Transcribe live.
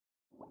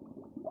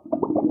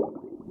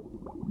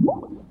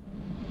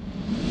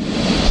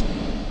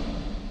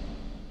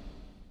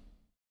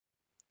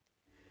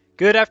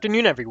Good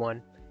afternoon,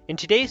 everyone. In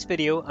today's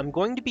video, I'm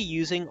going to be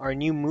using our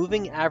new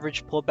moving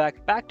average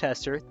pullback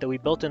backtester that we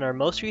built in our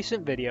most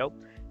recent video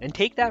and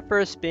take that for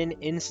a spin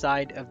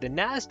inside of the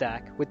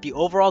NASDAQ with the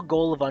overall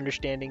goal of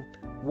understanding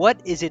what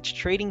is its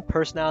trading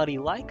personality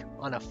like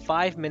on a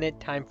 5-minute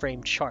time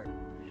frame chart.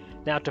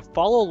 Now, to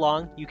follow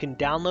along, you can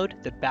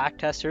download the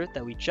backtester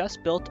that we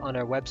just built on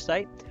our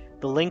website.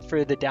 The link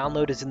for the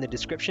download is in the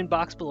description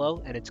box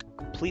below and it's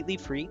completely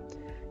free.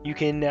 You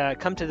can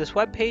come to this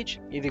web page,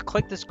 either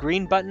click this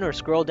green button or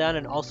scroll down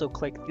and also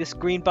click this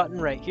green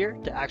button right here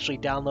to actually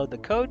download the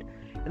code.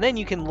 And then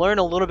you can learn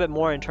a little bit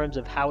more in terms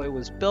of how it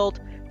was built,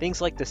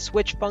 things like the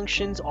switch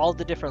functions, all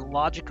the different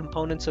logic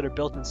components that are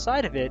built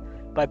inside of it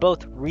by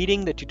both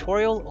reading the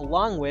tutorial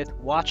along with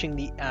watching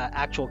the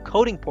actual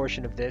coding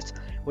portion of this,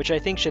 which I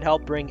think should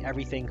help bring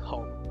everything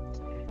home.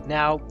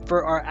 Now,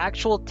 for our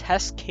actual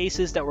test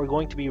cases that we're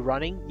going to be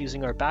running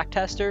using our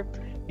backtester,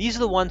 these are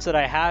the ones that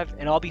I have,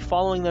 and I'll be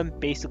following them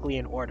basically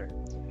in order.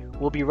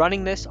 We'll be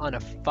running this on a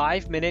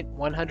 5-minute,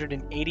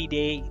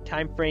 180-day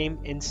time frame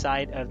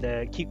inside of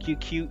the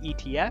QQQ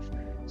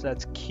ETF. So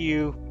that's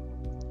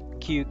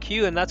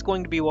QQQ, and that's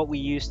going to be what we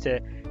use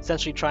to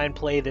essentially try and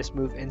play this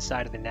move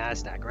inside of the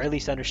NASDAQ, or at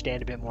least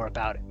understand a bit more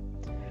about it.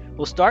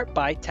 We'll start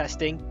by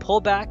testing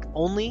pullback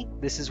only.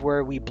 This is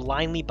where we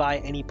blindly buy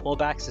any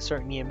pullbacks to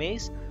certain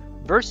EMAs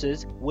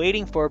versus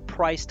waiting for a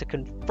price to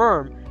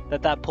confirm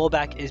that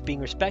pullback is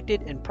being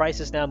respected and price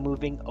is now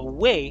moving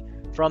away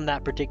from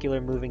that particular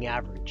moving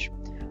average.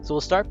 So we'll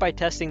start by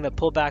testing the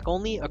pullback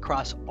only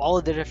across all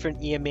of the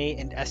different EMA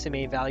and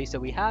SMA values that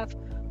we have.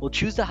 We'll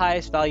choose the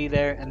highest value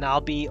there, and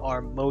that'll be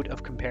our mode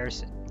of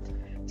comparison.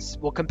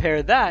 We'll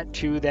compare that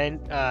to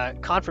then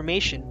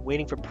confirmation,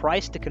 waiting for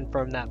price to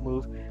confirm that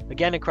move,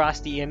 again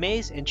across the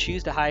EMAs, and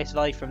choose the highest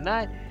value from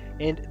that.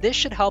 And this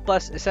should help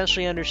us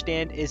essentially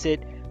understand, is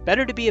it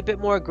better to be a bit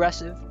more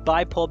aggressive,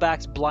 buy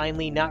pullbacks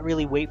blindly, not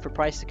really wait for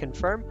price to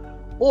confirm?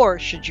 Or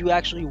should you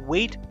actually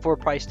wait for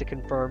price to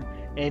confirm?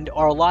 And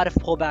are a lot of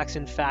pullbacks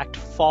in fact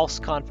false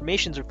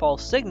confirmations or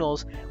false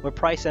signals where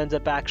price ends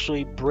up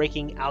actually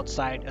breaking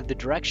outside of the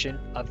direction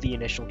of the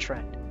initial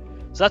trend?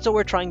 So that's what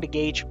we're trying to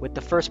gauge with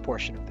the first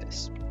portion of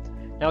this.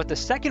 Now with the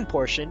second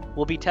portion,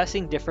 we'll be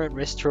testing different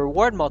risk to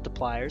reward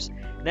multipliers.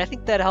 And I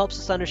think that helps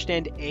us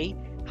understand A,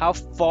 how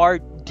far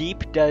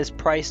deep does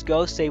price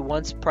go, say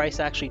once price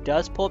actually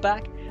does pull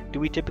back? Do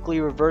we typically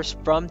reverse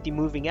from the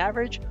moving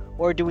average,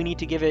 or do we need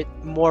to give it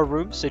more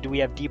room? So do we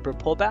have deeper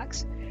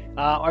pullbacks?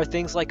 Are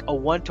things like a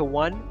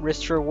 1-to-1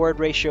 risk to reward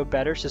ratio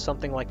better? So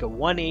something like a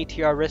 1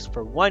 ATR risk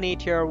for 1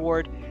 ATR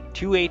reward,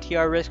 2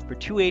 ATR risk for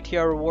 2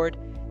 ATR reward,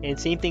 and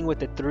same thing with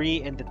the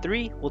 3 and the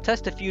 3. We'll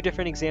test a few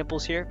different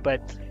examples here,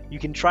 but you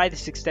can try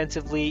this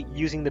extensively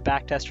using the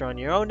backtester on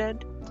your own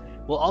end.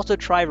 We'll also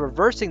try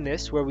reversing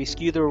this where we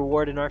skew the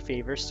reward in our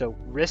favor. So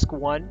risk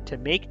 1 to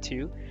make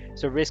 2.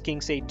 So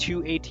risking say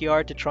 2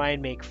 ATR to try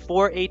and make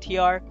 4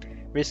 ATR.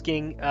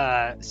 Risking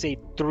say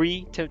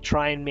 3 to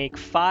try and make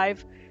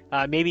 5.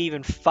 Maybe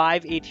even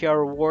 5 ATR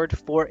reward,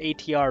 4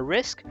 ATR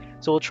risk.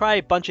 So we'll try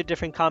a bunch of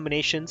different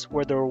combinations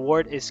where the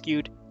reward is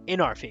skewed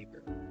in our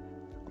favor.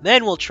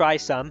 Then we'll try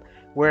some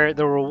where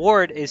the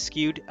reward is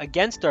skewed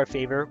against our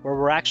favor, where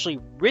we're actually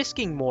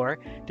risking more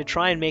to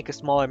try and make a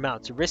smaller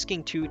amount. So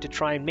risking 2 to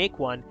try and make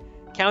 1.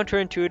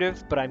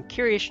 Counterintuitive, but I'm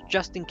curious,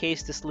 just in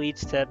case this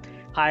leads to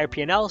higher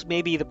P&Ls,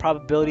 maybe the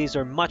probabilities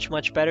are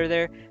much better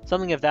there.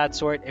 Something of that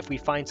sort if we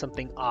find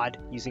something odd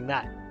using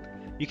that.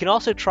 You can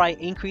also try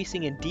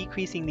increasing and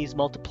decreasing these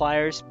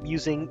multipliers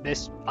using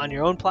this on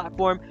your own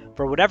platform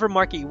for whatever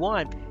market you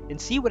want and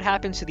see what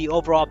happens to the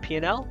overall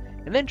P&L.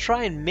 And then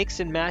try and mix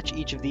and match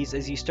each of these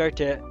as you start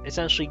to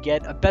essentially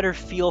get a better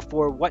feel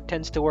for what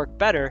tends to work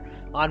better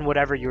on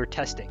whatever you're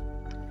testing.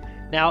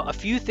 Now, a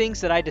few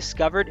things that I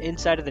discovered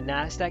inside of the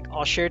NASDAQ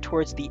I'll share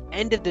towards the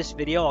end of this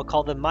video. I'll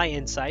call them my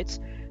insights.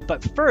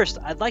 But first,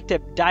 I'd like to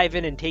dive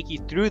in and take you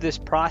through this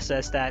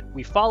process that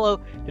we follow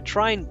to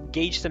try and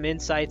gauge some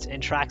insights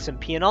and track some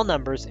P&L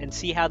numbers and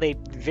see how they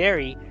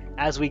vary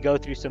as we go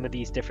through some of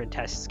these different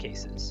test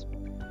cases.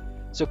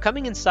 So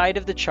coming inside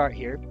of the chart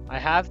here, I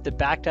have the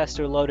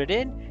backtester loaded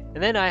in,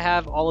 and then I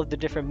have all of the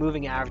different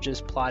moving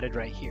averages plotted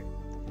right here.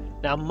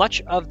 Now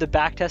much of the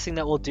backtesting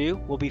that we'll do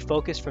will be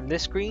focused from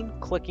this screen,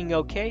 clicking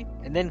OK,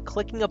 and then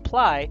clicking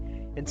Apply,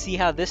 and see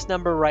how this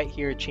number right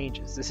here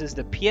changes. This is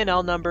the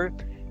P&L number.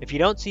 If you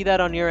don't see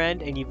that on your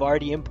end and you've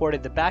already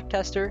imported the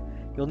backtester,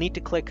 you'll need to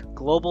click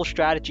Global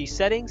Strategy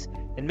Settings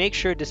and make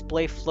sure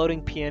Display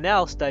Floating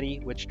P&L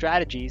Study with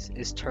Strategies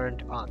is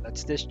turned on.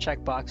 That's this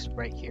checkbox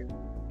right here.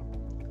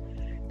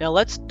 Now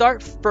let's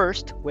start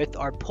first with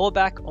our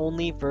pullback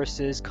only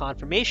versus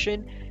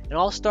confirmation, and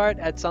I'll start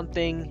at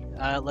something,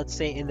 let's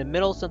say in the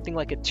middle, something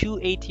like a 2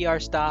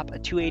 ATR stop, a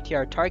 2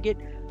 ATR target.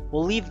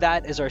 We'll leave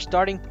that as our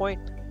starting point.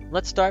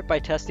 Let's start by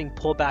testing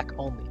pullback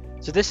only.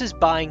 So this is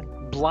buying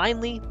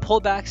blindly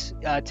pullbacks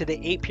to the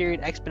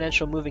 8-period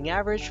exponential moving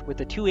average with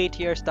a 2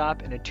 ATR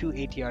stop and a 2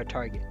 ATR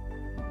target.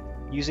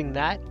 Using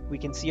that, we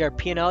can see our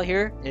P&L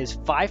here is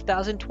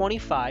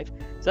 5,025. So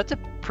that's a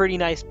pretty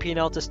nice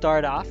P&L to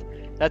start off.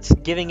 That's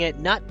giving it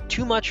not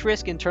too much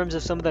risk in terms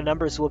of some of the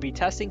numbers we'll be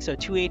testing. So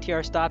 2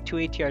 ATR stop, 2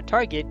 ATR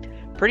target,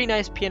 pretty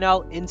nice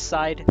P&L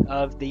inside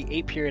of the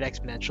 8-period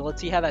exponential. Let's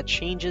see how that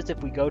changes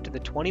if we go to the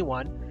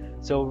 21.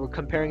 So we're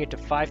comparing it to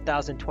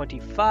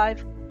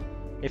 5,025.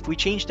 If we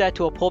change that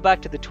to a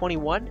pullback to the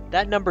 21,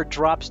 that number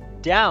drops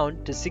down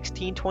to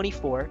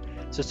 1624.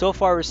 So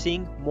far we're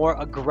seeing more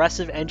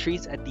aggressive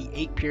entries at the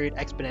 8-period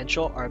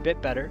exponential are a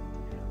bit better.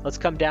 Let's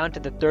come down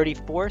to the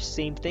 34,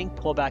 same thing,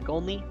 pullback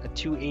only, a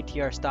 2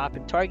 ATR stop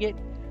and target.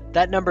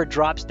 That number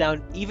drops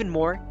down even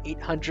more,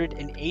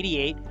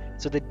 888.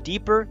 So the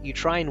deeper you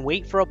try and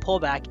wait for a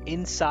pullback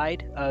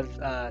inside of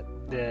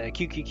the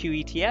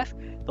QQQ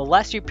ETF, the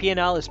less your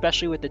P&L,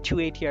 especially with the 2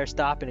 ATR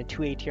stop and a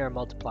 2 ATR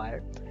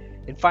multiplier.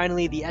 And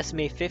finally, the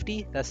SMA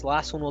 50, that's the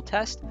last one we'll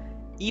test,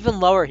 even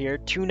lower here,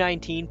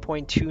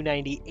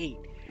 219.298.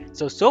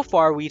 So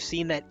far we've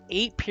seen that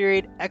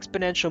 8-period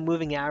exponential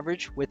moving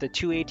average with a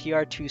 2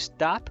 ATR 2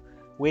 stop,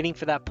 waiting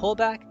for that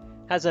pullback,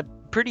 has a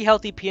pretty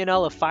healthy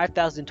P&L of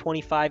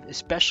 5,025,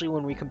 especially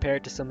when we compare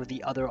it to some of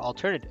the other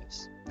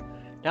alternatives.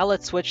 Now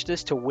let's switch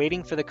this to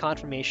waiting for the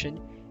confirmation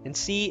and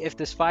see if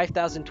this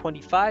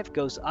 5,025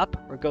 goes up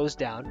or goes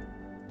down.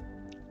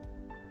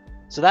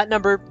 So that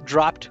number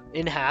dropped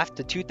in half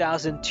to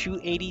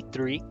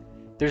 2,283.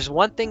 There's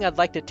one thing I'd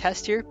like to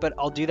test here, but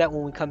I'll do that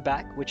when we come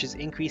back, which is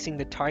increasing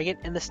the target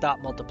and the stop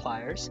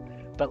multipliers.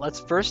 But let's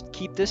first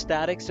keep this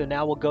static. So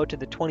now we'll go to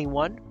the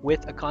 21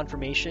 with a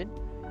confirmation.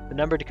 The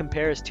number to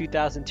compare is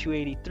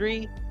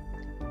 2,283.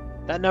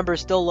 That number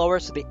is still lower,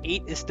 so the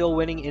 8 is still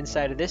winning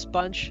inside of this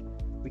bunch.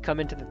 We come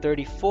into the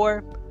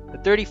 34. The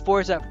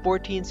 34 is at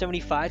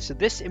 1475, so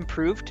this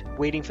improved,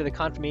 waiting for the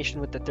confirmation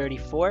with the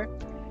 34.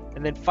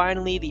 And then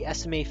finally the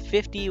SMA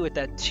 50 with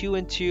that 2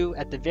 and 2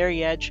 at the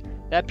very edge.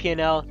 That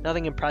P&L,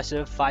 nothing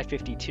impressive,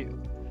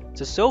 552.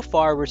 So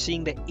far we're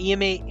seeing that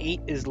EMA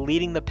 8 is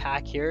leading the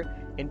pack here,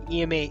 and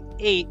EMA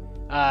 8,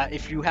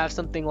 if you have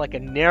something like a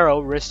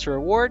narrow risk to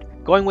reward,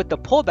 going with the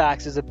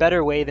pullbacks is a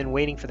better way than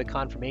waiting for the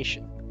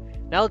confirmation.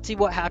 Now let's see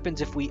what happens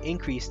if we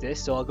increase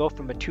this. So I'll go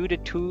from a 2 to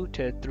 2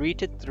 to 3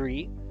 to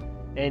 3,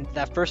 and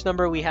that first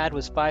number we had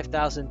was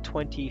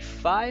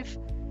 5,025.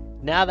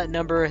 Now that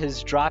number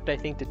has dropped, I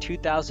think, to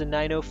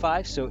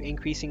 2,905, so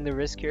increasing the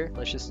risk here.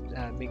 Let's just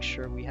make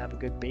sure we have a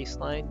good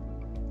baseline.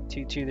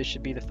 2, 2, this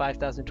should be the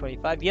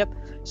 5,025. Yep,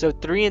 so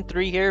 3 and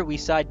 3 here, we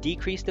saw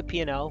decrease the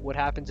P&L. What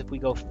happens if we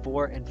go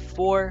 4 and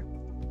 4?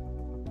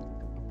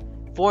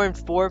 4 and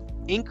 4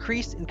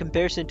 increased in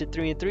comparison to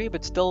 3 and 3,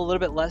 but still a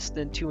little bit less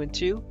than 2 and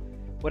 2.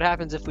 What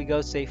happens if we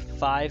go, say,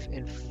 5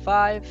 and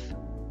 5?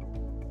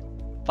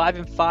 5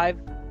 and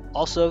 5.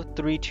 Also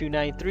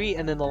 3293,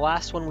 and then the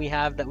last one we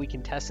have that we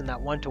can test in that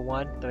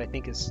 1-to-1 that I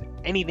think is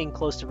anything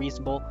close to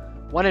reasonable,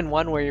 1 and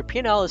 1, where your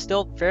P&L is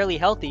still fairly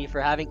healthy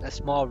for having a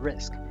small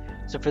risk.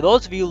 So for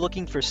those of you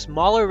looking for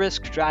smaller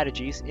risk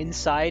strategies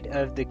inside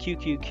of the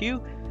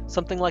QQQ,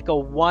 something like a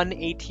 1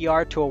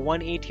 ATR to a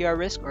 1 ATR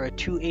risk or a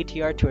 2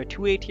 ATR to a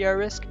 2 ATR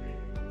risk,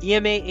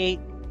 EMA 8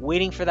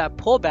 waiting for that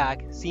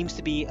pullback seems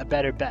to be a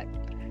better bet.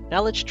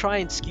 Now let's try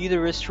and skew the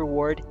risk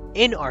reward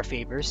in our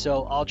favor.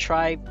 So I'll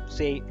try,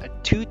 say, a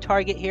 2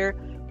 target here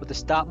with a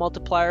stop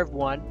multiplier of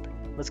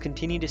 1. Let's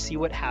continue to see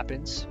what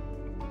happens.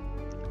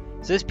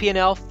 So this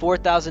P&L,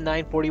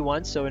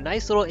 4,941, so a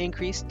nice little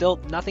increase, still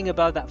nothing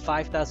above that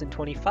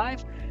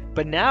 5,025.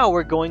 But now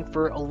we're going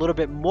for a little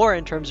bit more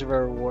in terms of a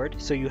reward.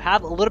 So you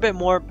have a little bit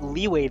more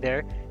leeway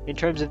there in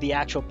terms of the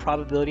actual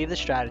probability of the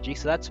strategy.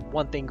 So that's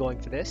one thing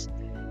going for this.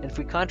 And if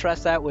we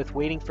contrast that with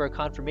waiting for a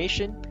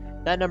confirmation,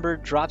 that number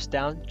drops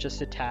down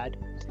just a tad.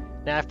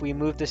 Now if we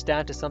move this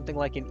down to something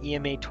like an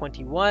EMA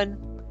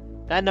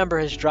 21, that number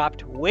has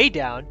dropped way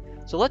down.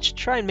 So let's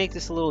try and make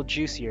this a little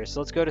juicier. So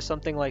let's go to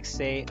something like,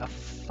 say, a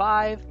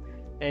 5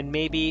 and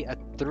maybe a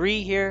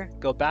 3 here.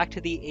 Go back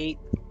to the 8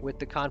 with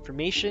the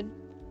confirmation.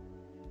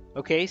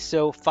 Okay,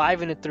 so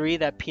 5 and a 3,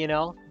 that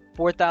P&L,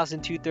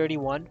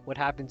 4,231. What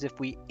happens if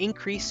we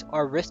increase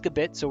our risk a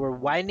bit? So we're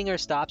widening our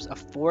stops, a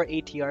 4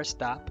 ATR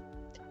stop.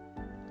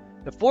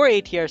 The 4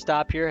 ATR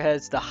stop here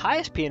has the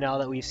highest P&L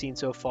that we've seen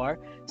so far,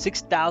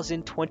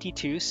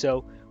 6,022.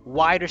 So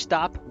wider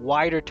stop,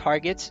 wider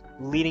targets,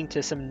 leading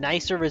to some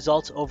nicer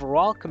results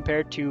overall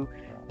compared to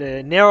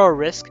the narrower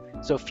risk.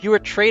 So fewer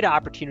trade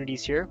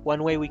opportunities here.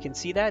 One way we can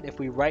see that, if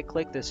we right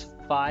click this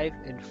 5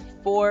 and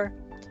 4,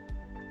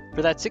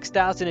 for that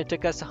 6,000 it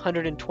took us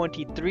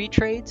 123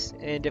 trades.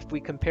 And if we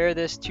compare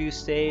this to,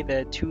 say,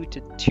 the 2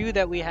 to 2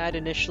 that we had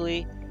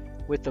initially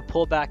with the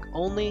pullback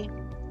only,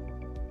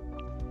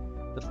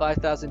 the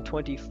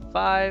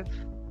 5,025,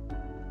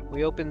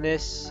 we open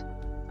this,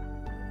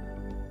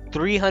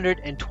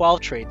 312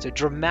 trades, so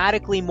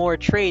dramatically more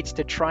trades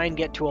to try and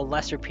get to a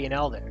lesser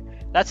P&L there.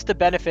 That's the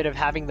benefit of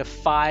having the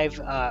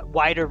 5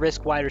 wider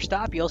risk, wider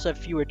stop. You also have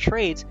fewer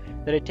trades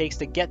that it takes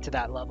to get to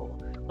that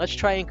level. Let's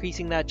try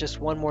increasing that just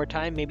one more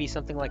time, maybe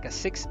something like a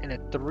 6 and a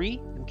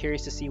 3. I'm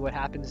curious to see what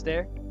happens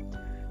there.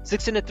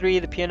 6 and a 3,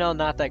 the P&L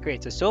not that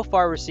great. So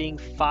far we're seeing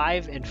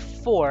 5 and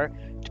 4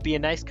 to be a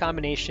nice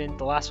combination.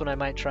 The last one I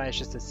might try is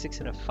just a 6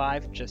 and a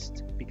 5,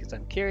 just because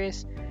I'm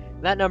curious.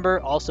 That number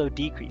also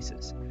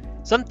decreases.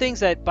 Some things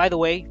that, by the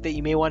way, that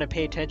you may want to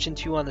pay attention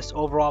to on this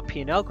overall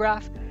P&L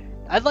graph,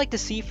 I'd like to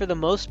see for the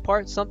most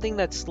part something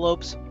that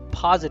slopes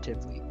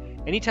positively.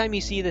 Anytime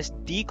you see this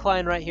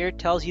decline right here,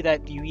 tells you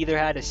that you either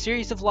had a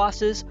series of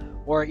losses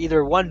or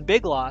either one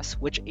big loss,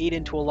 which ate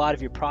into a lot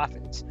of your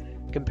profits.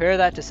 Compare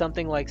that to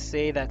something like,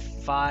 say, that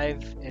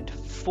 5 and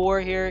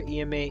 4 here,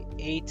 EMA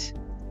 8,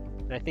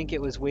 and I think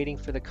it was waiting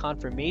for the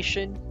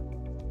confirmation.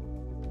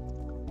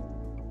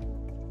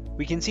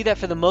 We can see that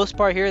for the most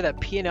part here,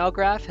 that P&L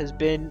graph has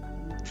been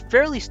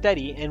fairly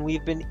steady, and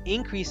we've been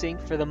increasing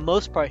for the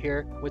most part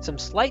here with some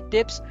slight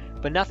dips,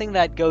 but nothing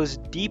that goes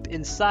deep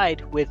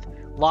inside with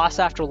loss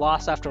after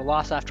loss after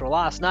loss after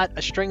loss, not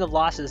a string of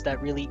losses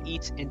that really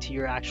eats into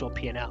your actual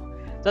P&L.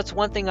 That's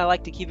one thing I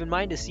like to keep in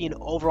mind, to see an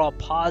overall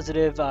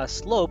positive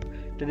slope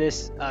to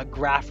this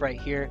graph right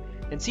here,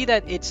 and see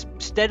that it's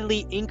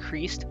steadily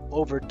increased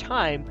over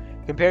time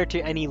compared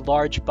to any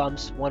large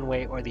bumps one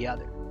way or the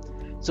other.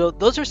 So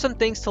those are some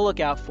things to look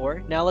out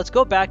for. Now let's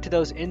go back to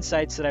those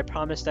insights that I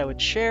promised I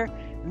would share.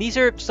 And these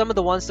are some of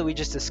the ones that we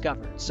just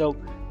discovered. So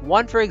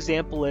one, for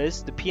example,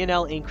 is the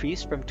P&L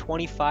increase from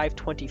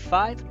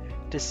 2525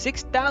 to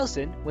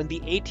 6,000 when the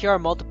ATR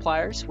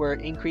multipliers were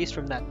increased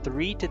from that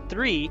 3 to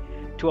 3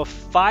 to a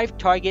 5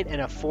 target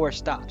and a 4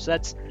 stop. So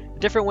that's a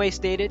different way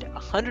stated,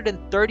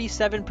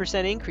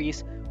 137%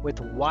 increase with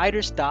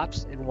wider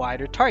stops and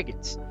wider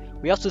targets.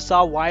 We also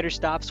saw wider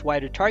stops,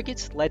 wider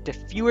targets led to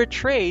fewer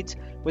trades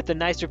with the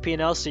nicer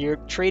P&L, so your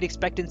trade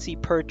expectancy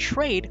per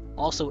trade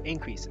also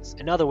increases.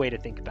 Another way to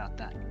think about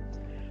that.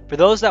 For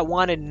those that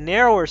wanted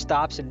narrower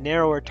stops and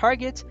narrower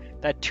targets,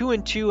 that 2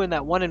 and 2 and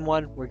that 1 and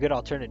 1 were good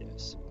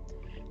alternatives.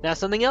 Now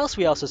something else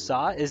we also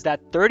saw is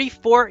that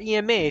 34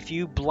 EMA, if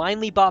you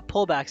blindly bought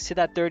pullbacks to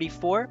that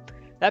 34,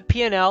 that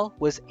P&L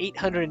was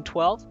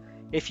 812.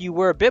 If you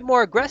were a bit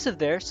more aggressive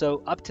there,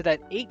 so up to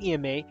that 8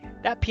 EMA,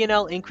 that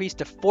P&L increased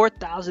to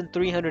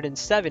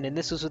 4,307, and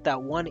this was with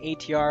that 1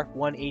 ATR,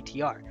 1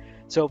 ATR.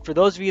 So for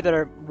those of you that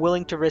are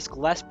willing to risk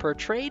less per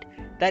trade,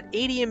 that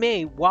 8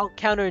 EMA, while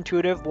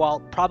counterintuitive, while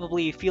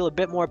probably you feel a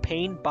bit more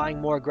pain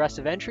buying more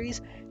aggressive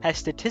entries, has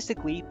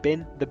statistically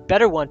been the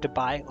better one to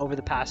buy over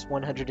the past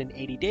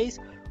 180 days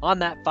on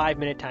that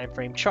 5-minute time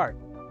frame chart.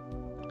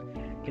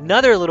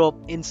 Another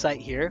little insight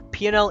here,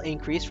 P&L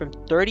increased from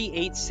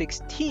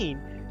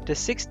 3816 to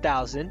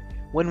 6,000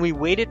 when we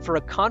waited for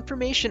a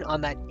confirmation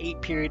on that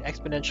 8-period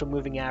exponential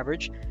moving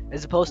average,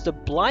 as opposed to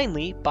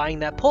blindly buying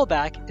that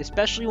pullback,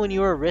 especially when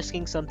you were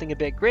risking something a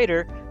bit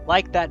greater,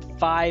 like that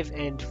 5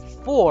 and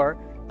 4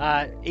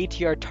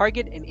 ATR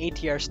target and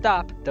ATR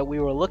stop that we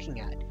were looking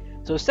at.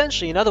 So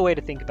essentially, another way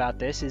to think about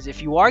this is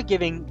if you are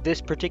giving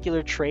this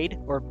particular trade,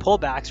 or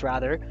pullbacks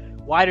rather,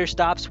 wider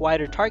stops,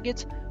 wider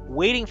targets,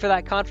 waiting for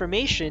that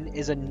confirmation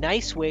is a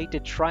nice way to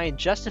try and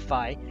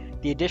justify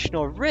the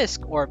additional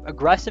risk or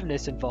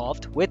aggressiveness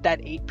involved with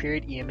that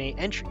 8-period EMA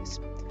entries.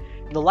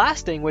 And the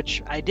last thing,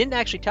 which I didn't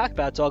actually talk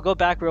about, so I'll go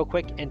back real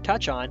quick and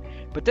touch on,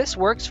 but this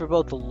works for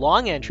both the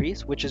long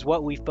entries, which is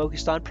what we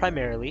focused on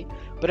primarily,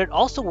 but it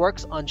also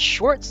works on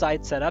short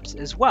side setups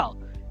as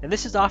well. And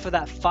this is off of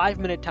that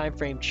 5-minute time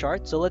frame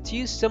chart, so let's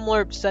use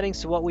similar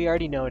settings to what we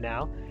already know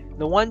now.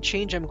 The one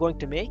change I'm going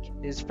to make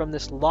is from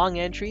this long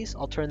entries,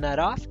 I'll turn that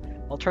off.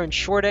 I'll turn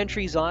short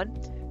entries on.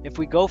 If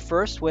we go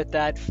first with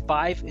that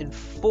 5 and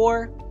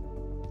 4,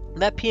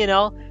 that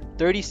P&L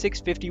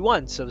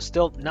 3651, so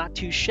still not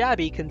too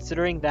shabby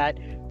considering that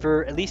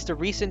for at least the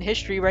recent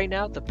history right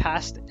now, the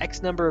past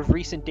X number of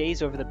recent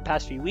days over the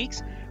past few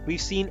weeks, we've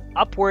seen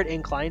upward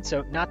incline,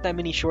 so not that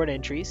many short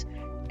entries.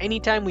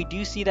 Anytime we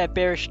do see that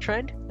bearish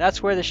trend,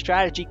 that's where the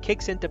strategy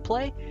kicks into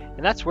play,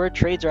 and that's where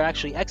trades are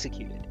actually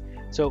executed.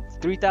 So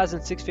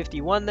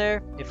 3,651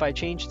 there. If I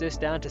change this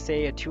down to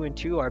say a 2 and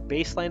 2, our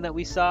baseline that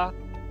we saw,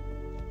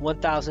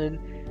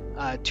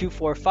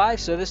 1,245.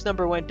 So this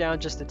number went down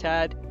just a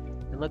tad.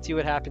 And let's see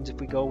what happens if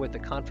we go with the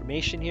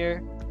confirmation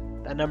here.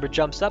 That number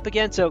jumps up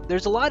again. So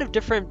there's a lot of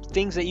different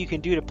things that you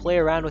can do to play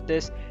around with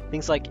this.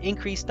 Things like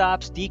increase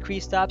stops,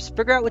 decrease stops,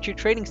 figure out what your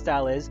trading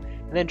style is,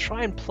 and then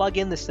try and plug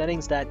in the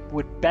settings that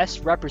would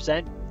best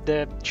represent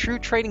the true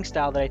trading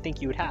style that I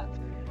think you would have.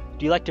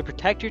 Do you like to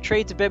protect your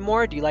trades a bit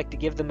more? Do you like to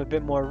give them a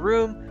bit more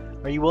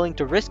room? Are you willing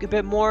to risk a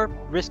bit more,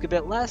 risk a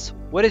bit less?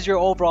 What is your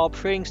overall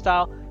trading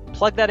style?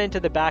 Plug that into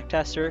the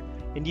backtester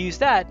and use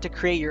that to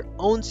create your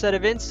own set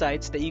of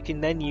insights that you can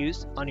then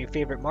use on your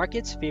favorite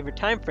markets, favorite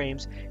time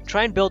frames, and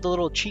try and build a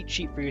little cheat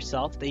sheet for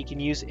yourself that you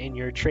can use in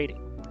your trading.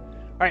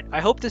 Alright,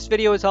 I hope this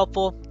video was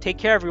helpful. Take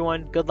care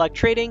everyone, good luck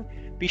trading.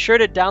 Be sure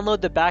to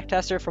download the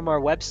Backtester from our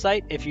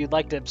website if you'd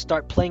like to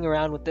start playing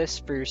around with this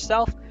for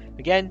yourself.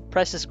 Again,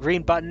 press this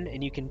green button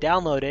and you can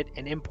download it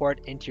and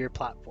import into your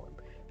platform.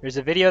 There's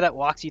a video that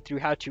walks you through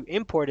how to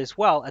import as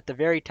well at the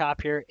very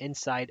top here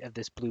inside of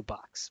this blue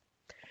box.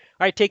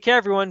 Alright, take care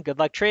everyone, good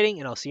luck trading,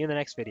 and I'll see you in the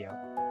next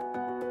video.